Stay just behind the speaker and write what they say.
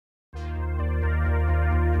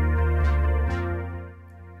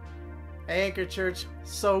Hey Anchor Church,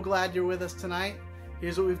 so glad you're with us tonight.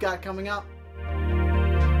 Here's what we've got coming up.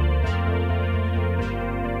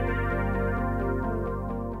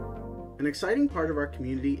 An exciting part of our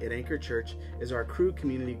community at Anchor Church is our Cru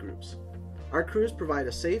community groups. Our crews provide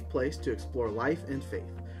a safe place to explore life and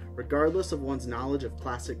faith, regardless of one's knowledge of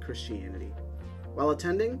classic Christianity. While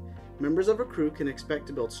attending, members of a crew can expect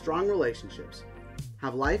to build strong relationships,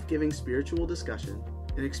 have life-giving spiritual discussion,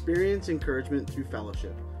 and experience encouragement through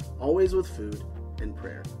fellowship, always with food and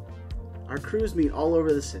prayer. Our crews meet all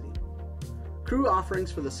over the city. Crew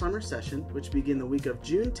offerings for the summer session, which begin the week of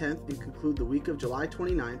June 10th and conclude the week of July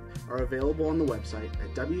 29th, are available on the website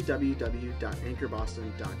at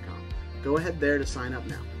www.anchorboston.com. Go ahead there to sign up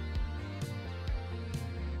now.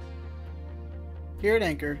 Here at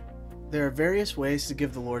Anchor, there are various ways to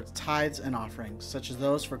give the Lord tithes and offerings, such as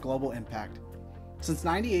those for Global Impact. Since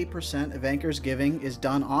 98% of Anchor's giving is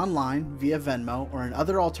done online via Venmo or in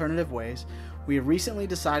other alternative ways, we have recently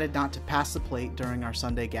decided not to pass the plate during our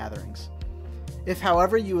Sunday gatherings. If,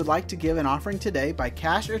 however, you would like to give an offering today by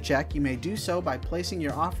cash or check, you may do so by placing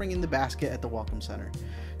your offering in the basket at the Welcome Center.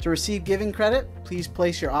 To receive giving credit, please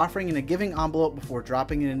place your offering in a giving envelope before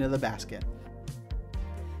dropping it into the basket.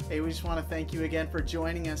 Hey, we just want to thank you again for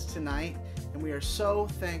joining us tonight, and we are so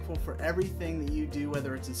thankful for everything that you do,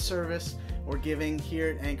 whether it's in service or giving here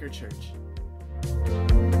at Anchor Church.